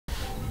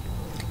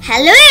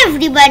Hello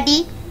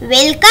everybody,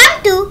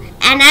 welcome to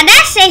another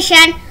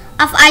session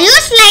of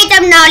Aayush Light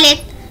of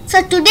Knowledge.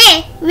 So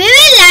today we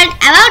will learn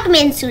about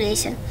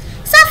mensuration.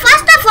 So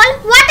first of all,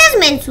 what is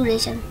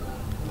mensuration?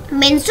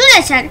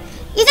 Mensuration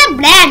is a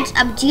branch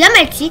of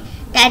geometry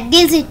that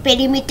deals with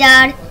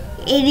perimeter,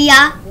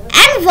 area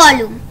and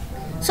volume.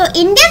 So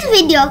in this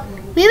video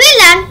we will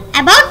learn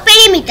about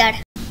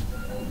perimeter.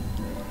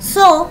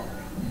 So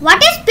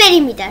what is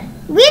perimeter?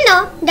 We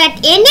know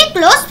that any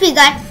closed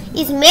figure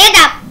is made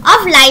up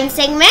of line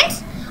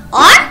segments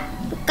or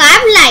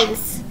curved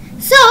lines.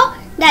 So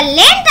the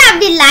length of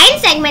the line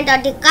segment or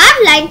the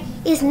curved line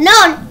is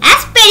known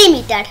as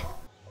perimeter.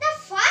 The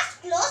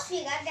first closed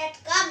figure that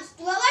comes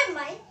to our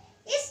mind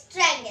is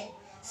triangle.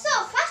 So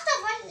first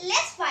of all,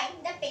 let's find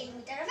the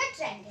perimeter of a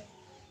triangle.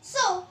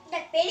 So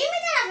the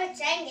perimeter of a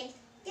triangle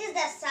is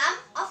the sum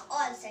of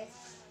all sides.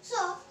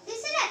 So this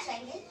is a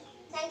triangle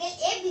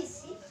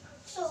ABC.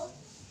 So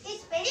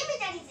its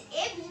perimeter is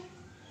AB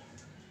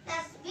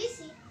plus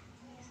BC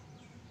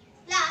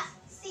plus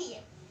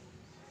CF.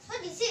 So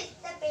this is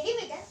the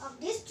perimeter of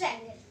this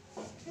triangle.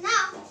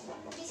 Now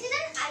this is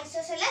an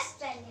isosceles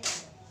triangle.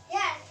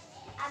 Here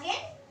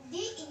again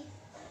DE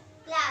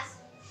plus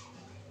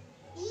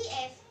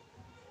EF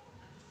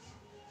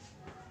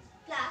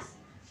plus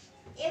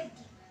FD.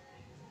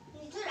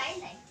 You need to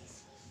write like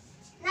this.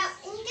 Now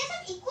in case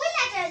of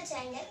equilateral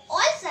triangle,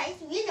 all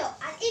sides we know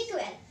are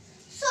equal.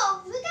 So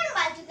we can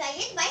multiply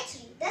it by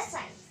 3, the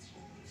sides.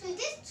 So it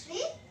is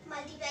 3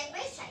 multiplied by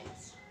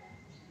sides.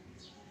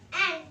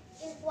 And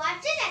in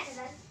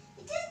quadrilateral,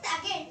 it is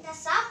again the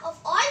sum of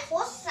all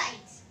 4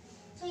 sides.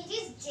 So it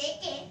is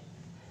JK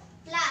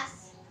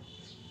plus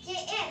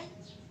KL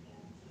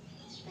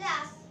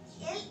plus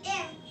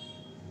LM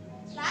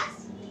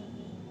plus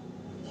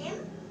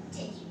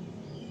MJ.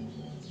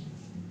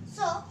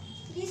 So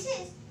this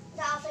is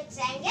the of a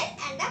triangle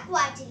and a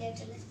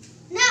quadrilateral.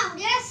 Now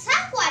there are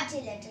some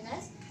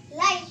quadrilaterals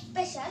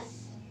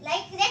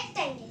like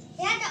rectangle.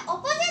 Here the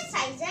opposite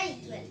sides are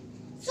equal.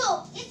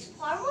 So its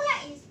formula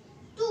is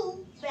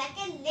 2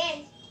 bracket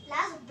length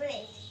plus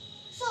breadth.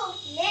 So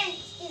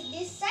length is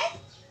this side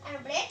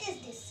and breadth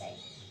is this side.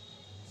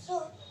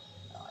 So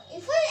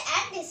if we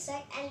add this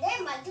side and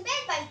then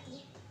multiply by 2,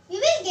 we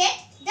will get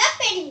the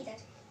perimeter,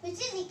 which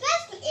is equal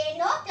to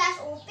NO plus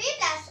OP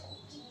plus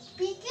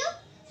PQ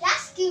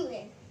plus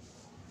QN.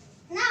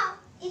 Now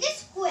it is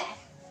square.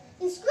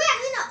 In square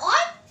we know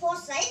all 4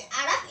 sides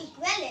are of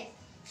equal length.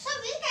 So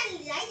we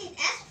can write it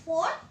as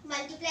 4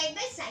 multiplied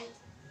by side.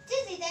 It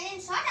is written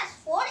in short as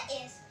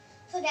 4S.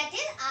 So that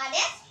is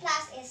RS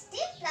plus ST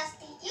plus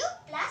TU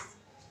plus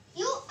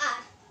UR.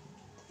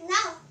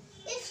 Now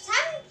if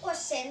some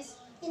questions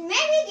it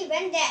may be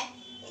given that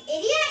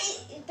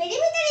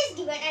perimeter is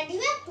given and you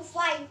have to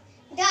find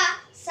the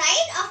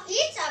side of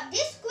each of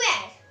this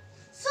square.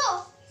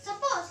 So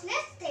suppose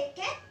let's take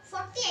a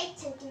 48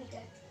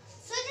 centimeter.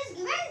 So it is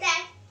given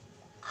that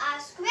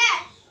square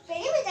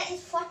perimeter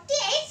is 48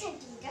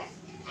 centimeter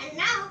and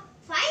now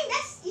find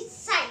its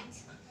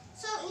sides.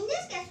 So in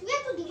this case we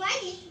have to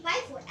divide it by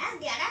 4 as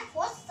there are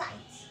 4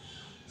 sides.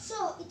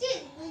 So it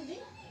will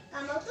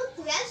come out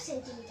to 12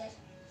 centimeter.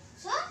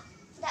 So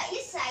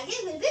its side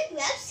will be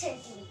 12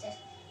 centimeter.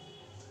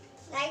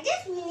 Like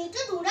this we need to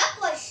do the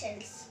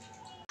questions.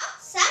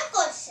 Some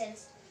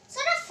questions. So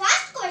the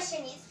first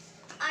question is,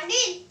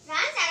 Anil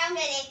runs around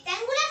a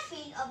rectangular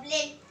field of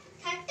length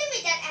 30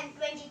 meter and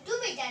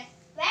 22 meter,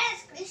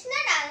 whereas Krishna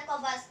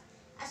covers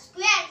a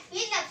square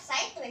field of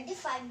side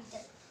 25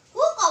 meter.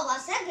 Who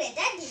covers a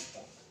greater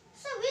distance?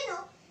 So we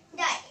know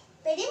the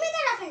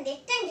perimeter of a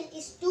rectangle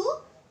is 2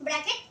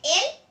 bracket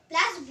L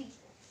plus B.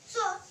 So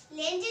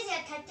length is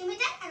 30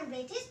 meter and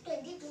breadth is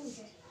 22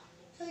 meter.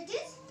 So it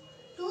is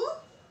 2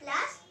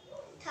 plus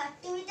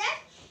 30 meter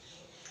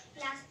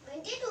plus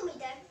 22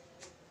 meter.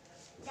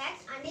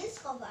 That's Anil's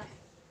cover.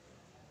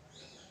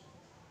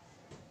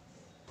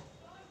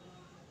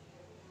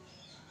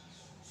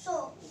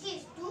 So it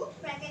is 2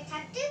 bracket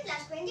 30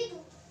 plus 22,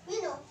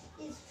 we know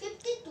is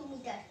 52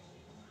 meter.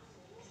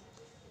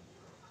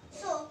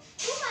 So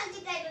 2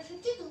 multiplied by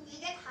 52 we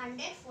get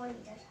 104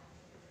 meter.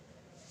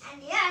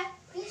 And here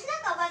Krishna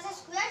covers a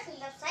square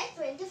field of side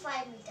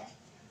 25 meter.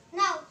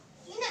 Now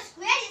in a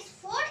square is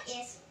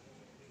 4S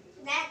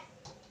that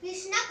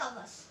Krishna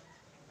covers.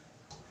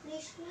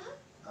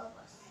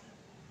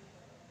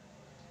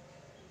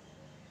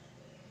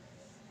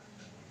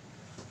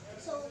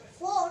 So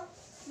 4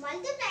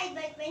 multiplied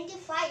by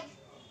 25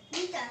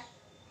 meter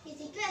is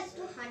equal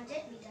to 100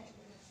 meter.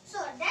 So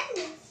that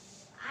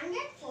means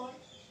 104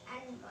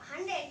 and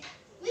 100,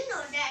 we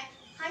know that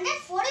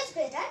 104 is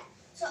greater.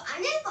 So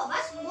Anil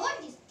covers more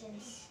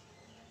distance.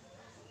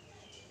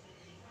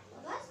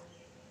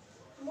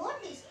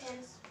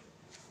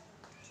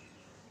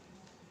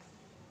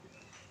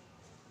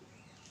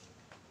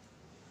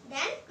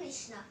 Than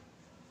Krishna.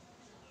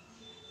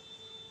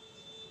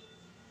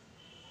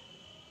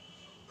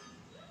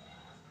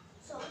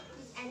 So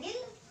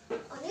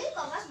Anil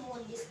covers more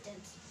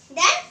distance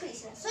than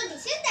Krishna. So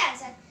this is the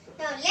answer.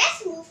 Now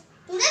let's move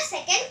to the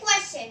second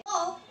question.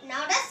 So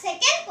now the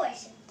second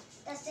question.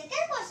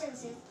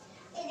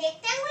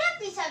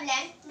 of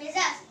land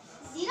measures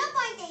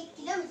 0.8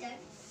 km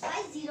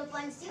by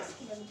 0.6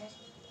 km.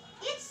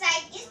 Each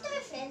side is to be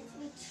fenced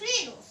with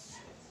 3 rows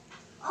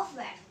of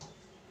wire.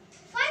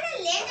 Find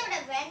the length of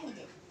the wire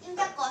needed if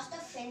the cost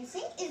of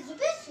fencing is ₹50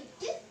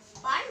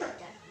 per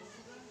meter.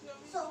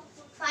 So,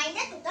 find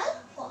the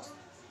total cost.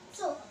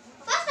 So,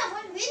 first of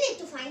all, we need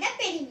to find the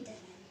perimeter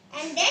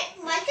and then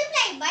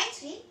multiply it by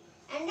 3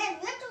 and then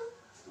we have to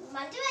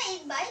multiply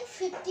it by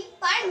 50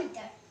 per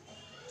meter.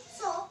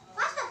 So,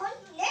 first of all,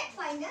 let's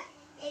find the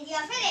area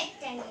of a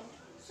rectangle.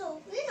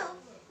 So, we know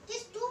it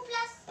is 2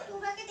 plus 2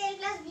 bracket L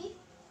plus B.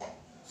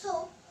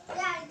 So,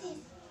 here it is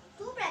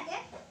 2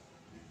 bracket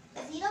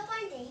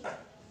 0.8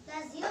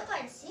 plus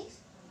 0.6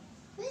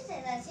 which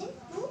results in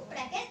 2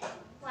 bracket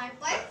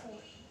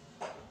 1.4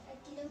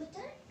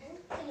 kilometer and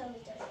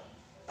kilometer.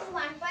 So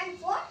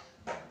 1.4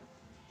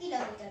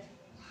 kilometer.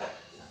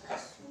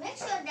 Make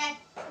sure that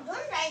you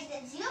don't write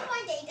that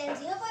 0.8 and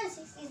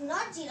 0.6 is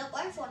not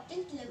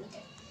 0.14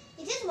 kilometer.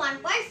 It is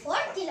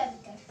 1.4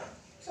 kilometer.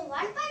 So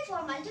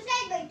 1.4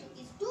 multiplied by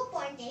 2 is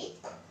 2.8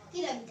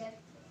 kilometer.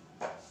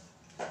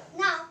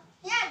 Now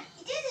here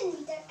it is in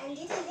meter and it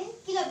is in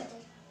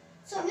kilometer.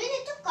 So we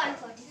need to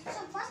convert it.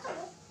 So first of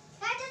all,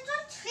 that is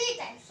not 3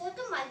 times. So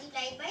to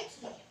multiply it by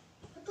 3.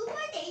 So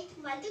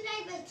 2.8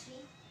 multiplied by 3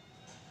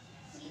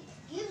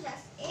 gives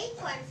us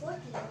 8.4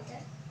 kilometer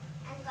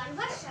and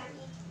conversion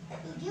it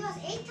will give us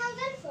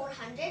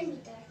 8,400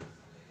 meter.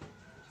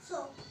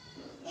 So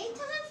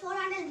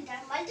 8,400 meter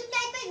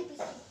multiplied by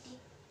rupees 50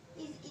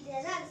 it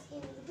results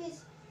in rupees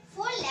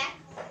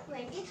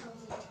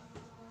 4,20,000.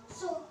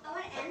 So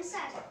our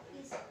answer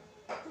is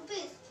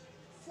rupees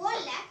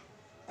 4,20,000.